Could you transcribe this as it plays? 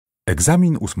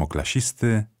Egzamin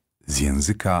ósmoklasisty z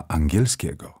języka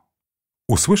angielskiego.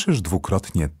 Usłyszysz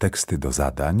dwukrotnie teksty do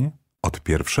zadań od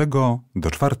 1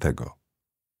 do 4.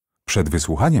 Przed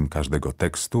wysłuchaniem każdego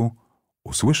tekstu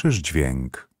usłyszysz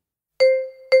dźwięk.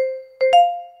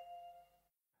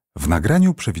 W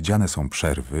nagraniu przewidziane są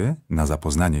przerwy na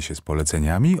zapoznanie się z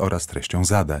poleceniami oraz treścią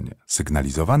zadań,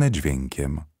 sygnalizowane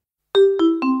dźwiękiem.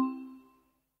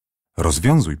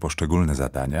 Rozwiązuj poszczególne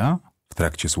zadania w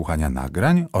trakcie słuchania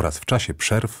nagrań oraz w czasie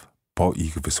przerw po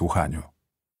ich wysłuchaniu.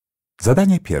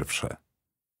 Zadanie pierwsze.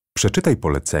 Przeczytaj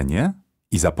polecenie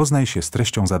i zapoznaj się z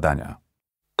treścią zadania.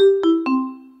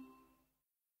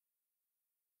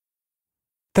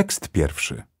 Tekst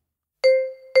pierwszy.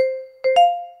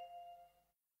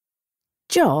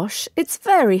 Josh, it's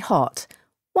very hot.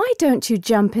 Why don't you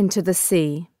jump into the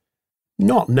sea?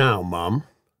 Not now, Mum.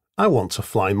 I want to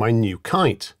fly my new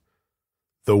kite.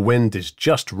 The wind is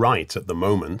just right at the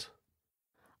moment.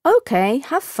 Okay,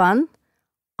 have fun.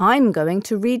 I'm going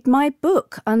to read my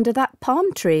book under that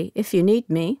palm tree if you need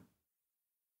me.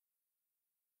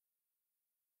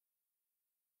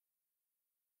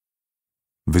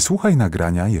 Wysłuchaj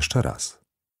nagrania jeszcze raz.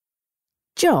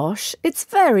 Josh, it's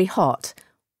very hot.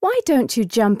 Why don't you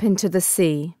jump into the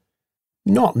sea?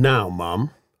 Not now, Mum.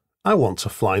 I want to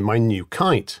fly my new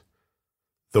kite.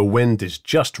 The wind is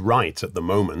just right at the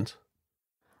moment.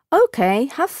 Okay,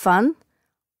 have fun.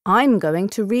 I'm going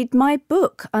to read my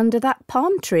book under that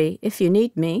palm tree if you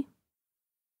need me.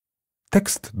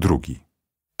 Tekst drugi.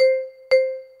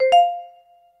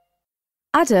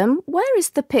 Adam, where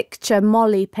is the picture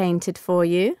Molly painted for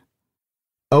you?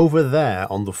 Over there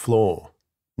on the floor,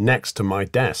 next to my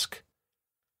desk.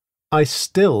 I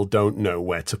still don't know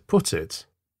where to put it.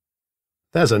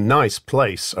 There's a nice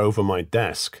place over my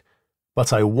desk,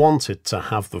 but I wanted to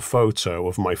have the photo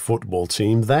of my football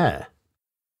team there.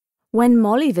 When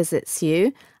Molly visits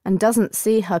you and doesn't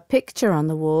see her picture on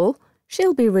the wall,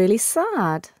 she'll be really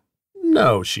sad.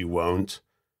 No, she won't.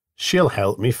 She'll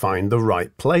help me find the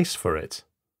right place for it.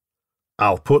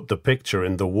 I'll put the picture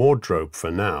in the wardrobe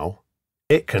for now.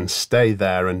 It can stay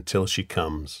there until she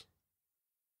comes.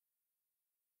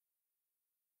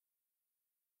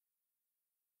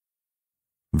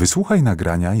 Wysłuchaj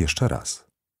nagrania jeszcze raz.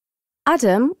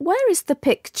 Adam, where is the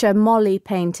picture Molly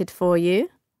painted for you?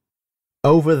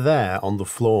 Over there on the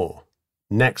floor,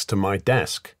 next to my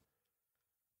desk.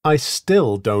 I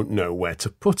still don't know where to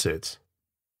put it.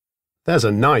 There's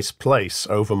a nice place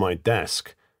over my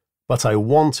desk, but I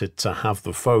wanted to have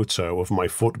the photo of my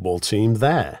football team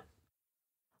there.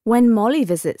 When Molly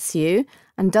visits you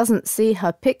and doesn't see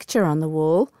her picture on the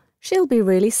wall, she'll be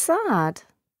really sad.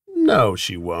 No,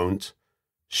 she won't.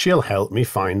 She'll help me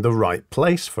find the right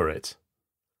place for it.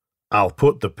 I'll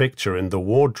put the picture in the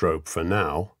wardrobe for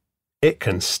now. It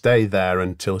can stay there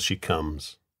until she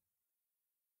comes.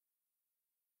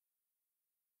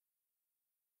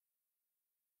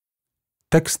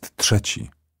 Tekst trzeci.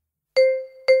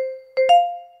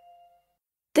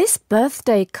 This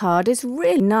birthday card is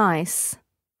really nice.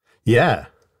 Yeah,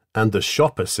 and the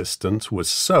shop assistant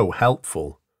was so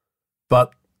helpful.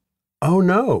 But, oh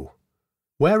no,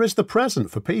 where is the present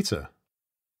for Peter?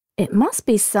 It must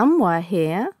be somewhere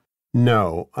here.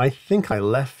 No, I think I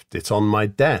left it on my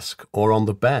desk or on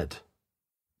the bed.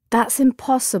 That's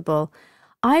impossible.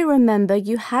 I remember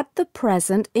you had the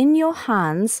present in your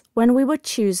hands when we were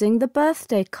choosing the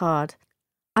birthday card.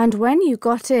 And when you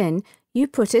got in, you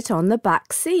put it on the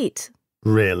back seat.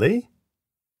 Really?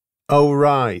 Oh,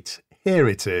 right, here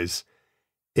it is.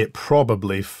 It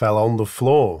probably fell on the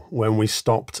floor when we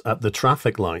stopped at the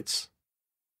traffic lights.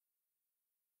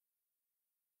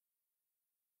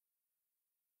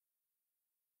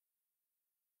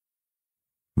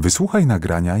 Wysłuchaj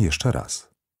nagrania jeszcze raz.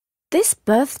 This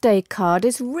birthday card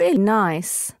is really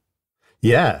nice.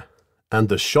 Yeah, and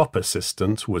the shop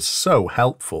assistant was so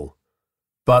helpful.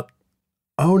 But,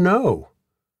 oh no,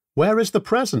 where is the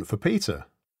present for Peter?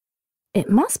 It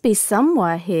must be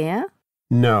somewhere here.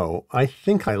 No, I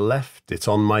think I left it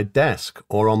on my desk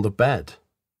or on the bed.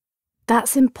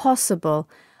 That's impossible.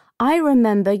 I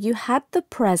remember you had the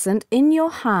present in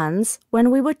your hands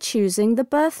when we were choosing the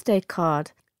birthday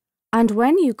card. And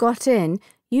when you got in,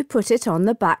 you put it on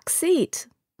the back seat.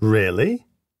 Really?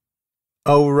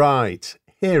 Oh, right,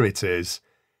 here it is.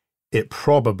 It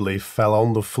probably fell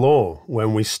on the floor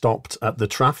when we stopped at the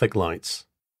traffic lights.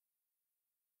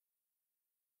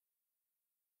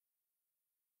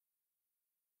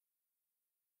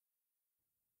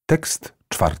 Tekst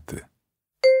czwarty.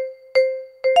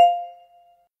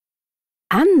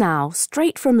 And now,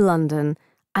 straight from London,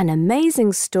 an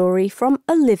amazing story from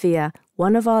Olivia,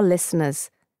 one of our listeners.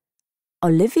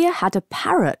 Olivia had a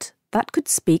parrot that could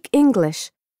speak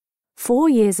English. 4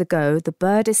 years ago, the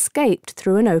bird escaped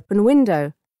through an open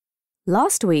window.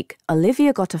 Last week,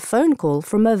 Olivia got a phone call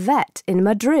from a vet in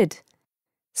Madrid.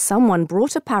 Someone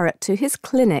brought a parrot to his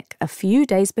clinic a few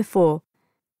days before.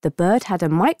 The bird had a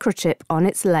microchip on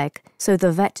its leg, so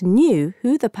the vet knew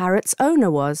who the parrot's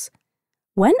owner was.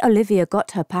 When Olivia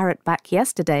got her parrot back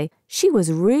yesterday, she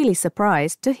was really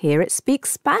surprised to hear it speak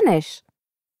Spanish.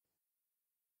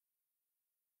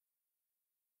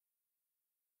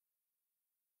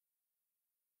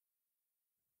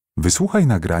 Wysłuchaj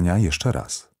nagrania jeszcze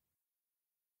raz.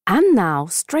 And now,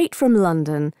 straight from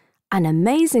London, an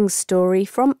amazing story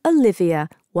from Olivia,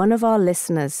 one of our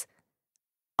listeners.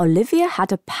 Olivia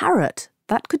had a parrot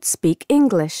that could speak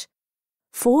English.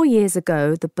 4 years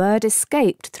ago, the bird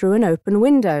escaped through an open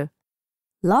window.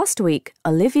 Last week,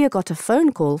 Olivia got a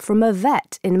phone call from a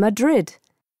vet in Madrid.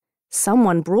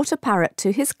 Someone brought a parrot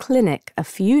to his clinic a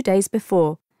few days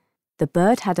before. The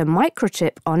bird had a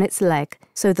microchip on its leg,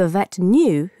 so the vet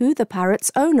knew who the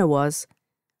parrot's owner was.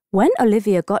 When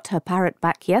Olivia got her parrot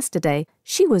back yesterday,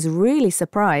 she was really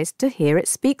surprised to hear it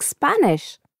speak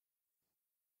Spanish.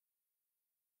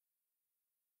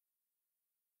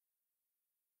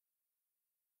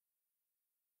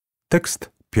 Tekst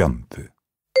 5.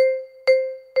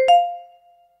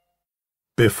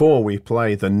 Before we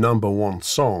play the #1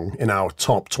 song in our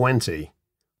top 20,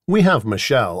 we have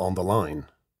Michelle on the line.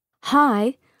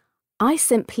 Hi, I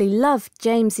simply loved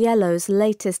James Yellow's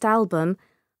latest album.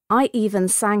 I even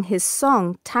sang his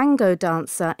song Tango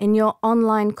Dancer in your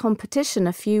online competition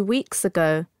a few weeks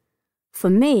ago. For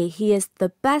me, he is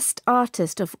the best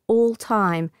artist of all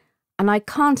time, and I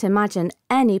can't imagine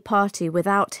any party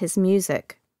without his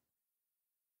music.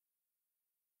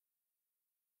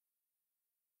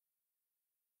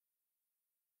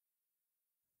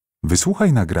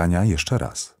 Wysłuchaj nagrania jeszcze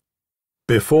raz.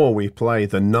 Before we play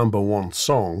the #1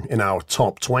 song in our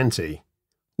top 20,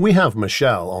 we have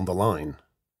Michelle on the line.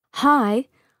 Hi,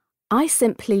 I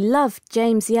simply loved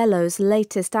James Yellow's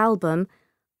latest album.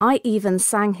 I even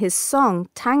sang his song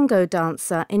Tango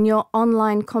Dancer in your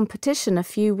online competition a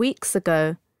few weeks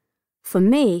ago. For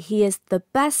me, he is the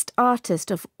best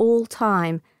artist of all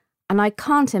time, and I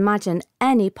can't imagine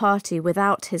any party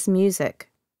without his music.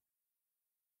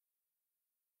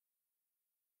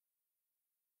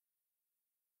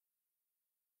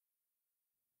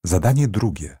 Zadanie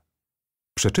drugie.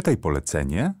 Przeczytaj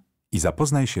polecenie i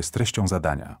zapoznaj się z treścią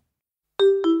zadania.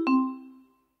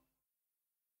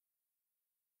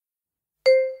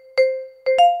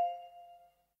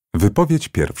 Wypowiedź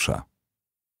pierwsza.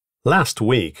 Last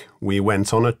week, we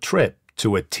went on a trip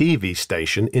to a TV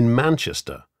station in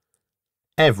Manchester.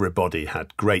 Everybody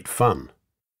had great fun.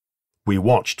 We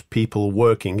watched people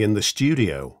working in the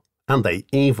studio, and they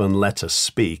even let us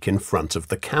speak in front of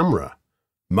the camera.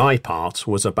 My part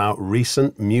was about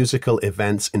recent musical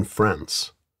events in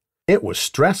France. It was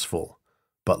stressful,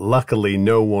 but luckily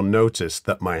no one noticed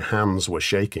that my hands were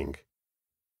shaking.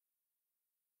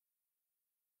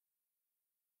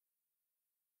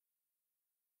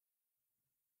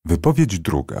 Wypowiedź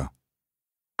druga.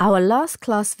 Our last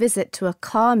class visit to a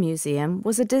car museum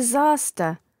was a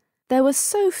disaster. There were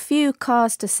so few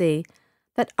cars to see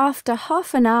that after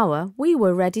half an hour we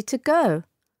were ready to go.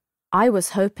 I was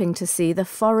hoping to see the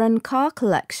foreign car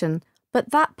collection,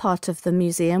 but that part of the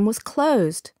museum was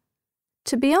closed.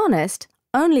 To be honest,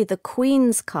 only the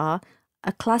Queen's car,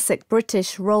 a classic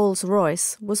British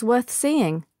Rolls-Royce, was worth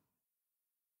seeing.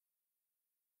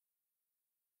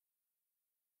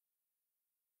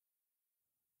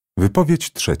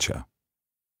 Wypowiedź trzecia.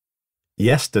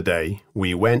 Yesterday,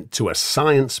 we went to a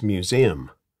science museum.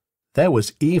 There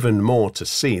was even more to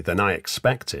see than I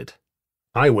expected.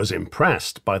 I was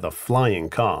impressed by the flying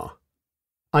car.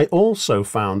 I also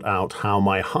found out how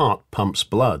my heart pumps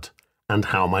blood and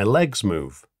how my legs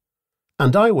move.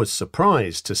 And I was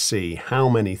surprised to see how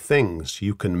many things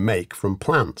you can make from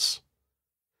plants.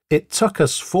 It took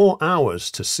us 4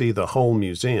 hours to see the whole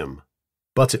museum,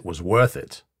 but it was worth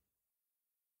it.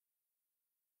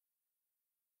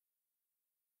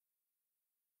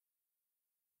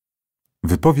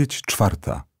 Wypowiedź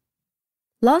czwarta.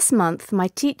 Last month, my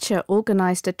teacher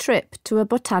organised a trip to a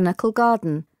botanical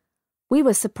garden. We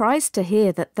were surprised to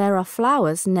hear that there are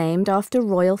flowers named after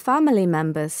royal family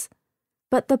members.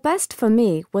 But the best for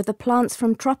me were the plants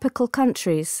from tropical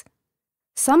countries.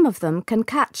 Some of them can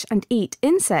catch and eat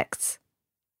insects.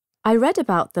 I read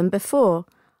about them before,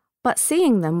 but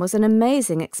seeing them was an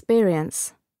amazing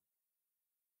experience.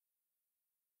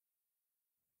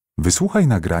 Wysłuchaj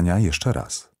nagrania jeszcze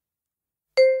raz.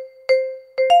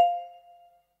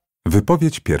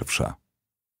 Wypowiedź pierwsza.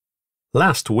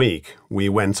 Last week, we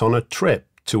went on a trip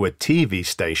to a TV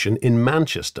station in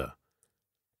Manchester.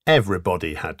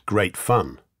 Everybody had great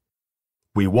fun.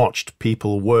 We watched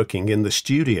people working in the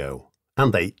studio,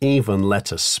 and they even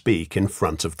let us speak in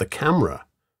front of the camera.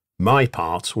 My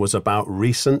part was about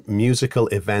recent musical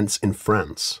events in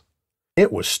France.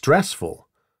 It was stressful,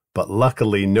 but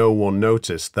luckily no one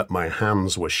noticed that my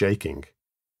hands were shaking.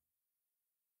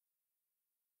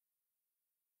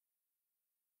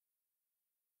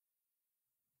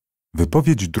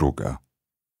 Wypowiedź druga.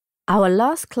 Our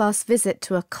last class visit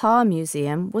to a car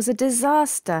museum was a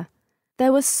disaster.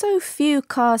 There were so few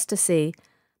cars to see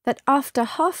that after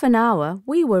half an hour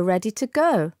we were ready to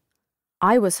go.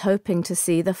 I was hoping to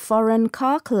see the foreign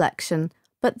car collection,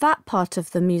 but that part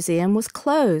of the museum was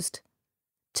closed.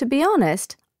 To be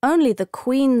honest, only the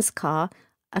Queen's car,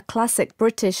 a classic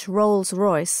British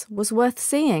Rolls-Royce, was worth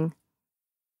seeing.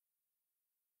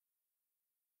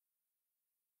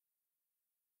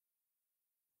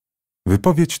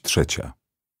 Wypowiedź trzecia.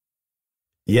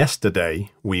 Yesterday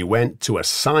we went to a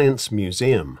science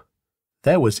museum.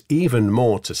 There was even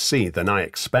more to see than I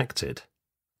expected.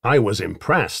 I was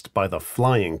impressed by the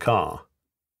flying car.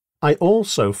 I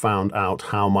also found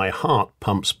out how my heart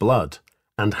pumps blood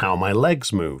and how my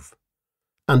legs move.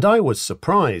 And I was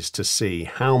surprised to see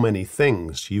how many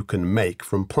things you can make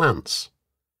from plants.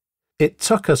 It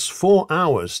took us 4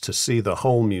 hours to see the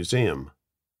whole museum,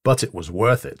 but it was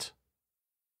worth it.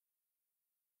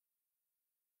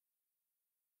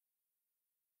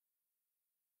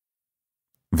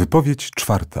 Wypowiedź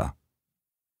czwarta.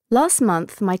 Last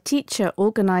month, my teacher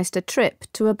organised a trip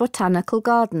to a botanical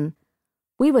garden.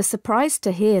 We were surprised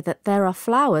to hear that there are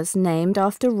flowers named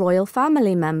after royal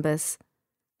family members.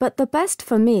 But the best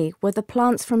for me were the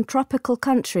plants from tropical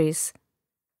countries.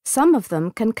 Some of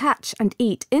them can catch and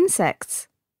eat insects.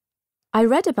 I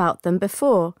read about them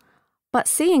before, but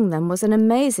seeing them was an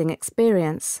amazing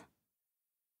experience.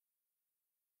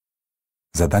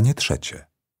 Zadanie trzecie.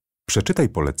 Przeczytaj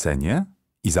polecenie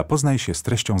i zapoznaj się z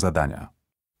treścią zadania.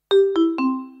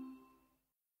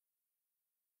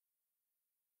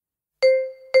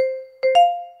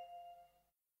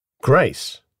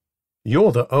 Grace,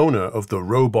 you're the owner of the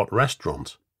robot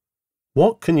restaurant.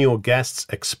 What can your guests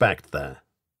expect there?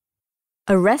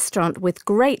 A restaurant with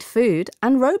great food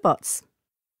and robots.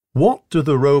 What do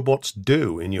the robots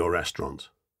do in your restaurant?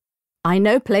 I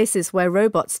know places where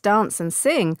robots dance and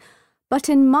sing, but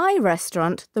in my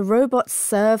restaurant the robots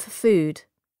serve food.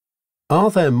 Are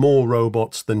there more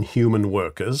robots than human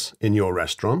workers in your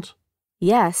restaurant?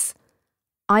 Yes.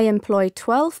 I employ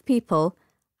 12 people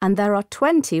and there are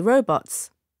 20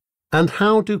 robots. And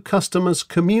how do customers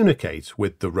communicate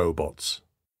with the robots?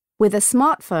 With a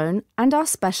smartphone and our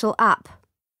special app.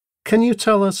 Can you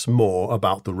tell us more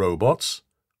about the robots?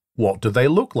 What do they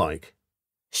look like?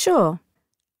 Sure.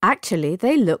 Actually,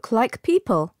 they look like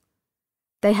people.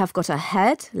 They have got a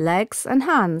head, legs and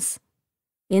hands.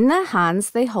 In their hands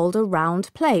they hold a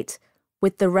round plate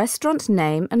with the restaurant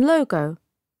name and logo.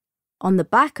 On the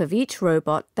back of each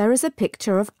robot there is a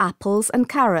picture of apples and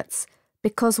carrots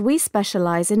because we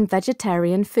specialise in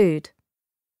vegetarian food.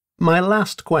 My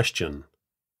last question.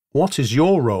 What is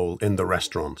your role in the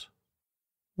restaurant?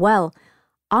 Well,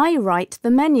 I write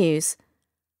the menus,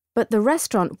 but the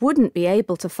restaurant wouldn't be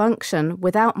able to function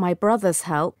without my brother's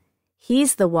help.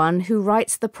 He's the one who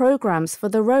writes the programs for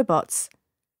the robots.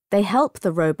 They help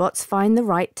the robots find the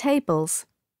right tables.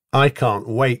 I can't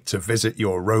wait to visit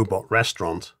your robot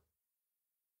restaurant.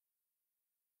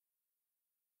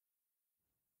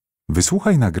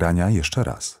 Wysłuchaj nagrania jeszcze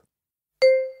raz.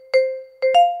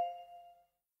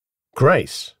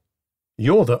 Grace,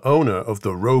 you're the owner of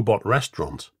the robot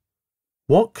restaurant.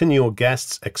 What can your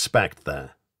guests expect there?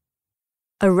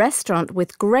 A restaurant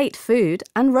with great food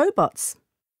and robots.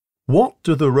 What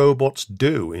do the robots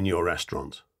do in your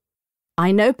restaurant?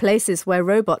 I know places where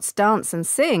robots dance and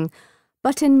sing,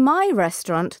 but in my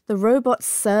restaurant the robots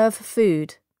serve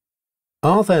food.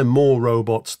 Are there more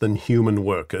robots than human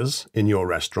workers in your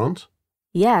restaurant?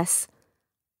 Yes.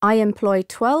 I employ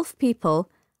 12 people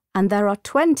and there are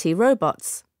 20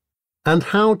 robots. And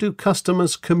how do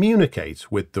customers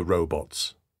communicate with the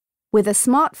robots? With a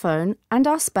smartphone and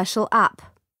our special app.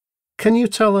 Can you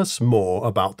tell us more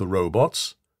about the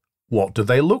robots? What do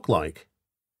they look like?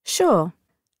 Sure.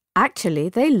 Actually,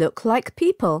 they look like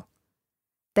people.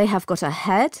 They have got a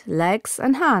head, legs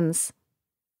and hands.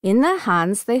 In their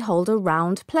hands they hold a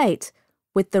round plate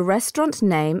with the restaurant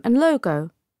name and logo.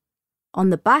 On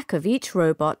the back of each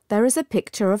robot there is a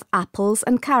picture of apples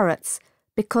and carrots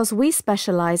because we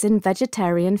specialise in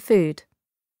vegetarian food.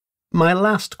 My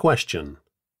last question.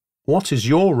 What is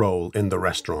your role in the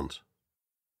restaurant?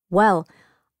 Well,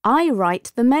 I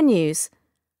write the menus,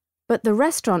 But the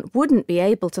restaurant wouldn't be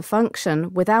able to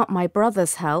function without my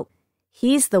brother's help.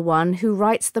 He's the one who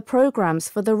writes the programs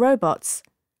for the robots.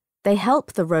 They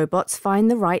help the robots find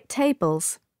the right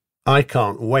tables. I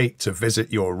can't wait to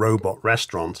visit your robot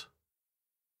restaurant.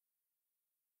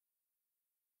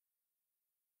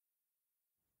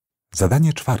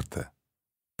 Zadanie czwarte.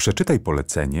 Przeczytaj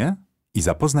polecenie i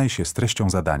zapoznaj się z treścią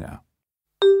zadania.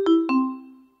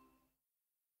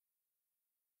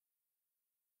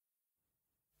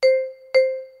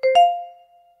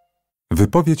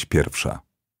 Wypowiedź pierwsza.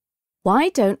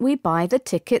 Why don't we buy the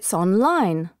tickets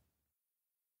online?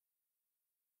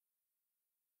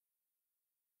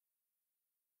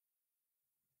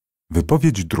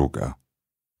 Wypowiedź druga.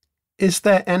 Is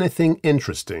there anything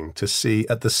interesting to see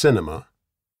at the cinema?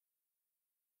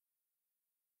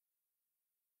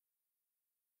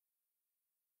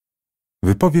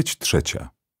 Wypowiedź trzecia.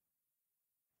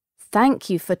 Thank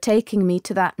you for taking me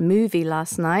to that movie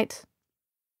last night.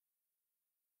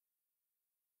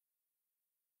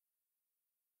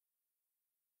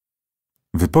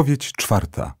 Wypowiedź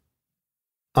czwarta.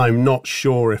 I'm not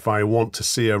sure if I want to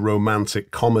see a romantic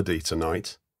comedy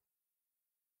tonight.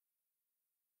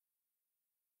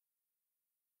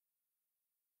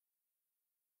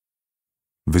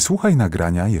 Wysłuchaj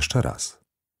nagrania jeszcze raz.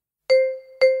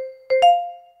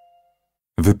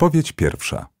 Wypowiedź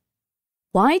pierwsza.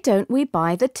 Why don't we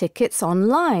buy the tickets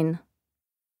online?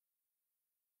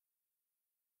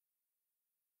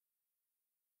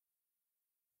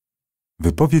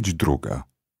 Wypowiedź druga.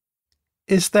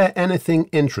 Is there anything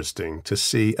interesting to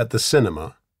see at the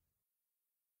cinema?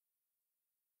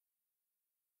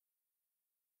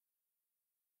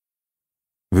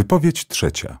 Wypowiedź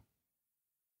trzecia.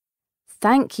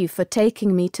 Thank you for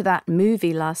taking me to that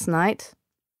movie last night.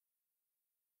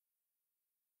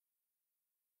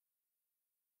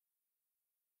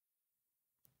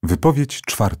 Wypowiedź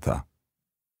czwarta.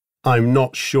 I'm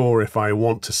not sure if I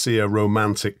want to see a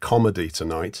romantic comedy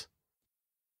tonight.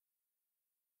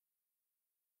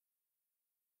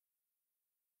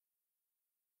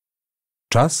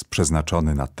 Czas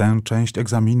przeznaczony na tę część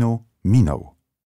egzaminu minął.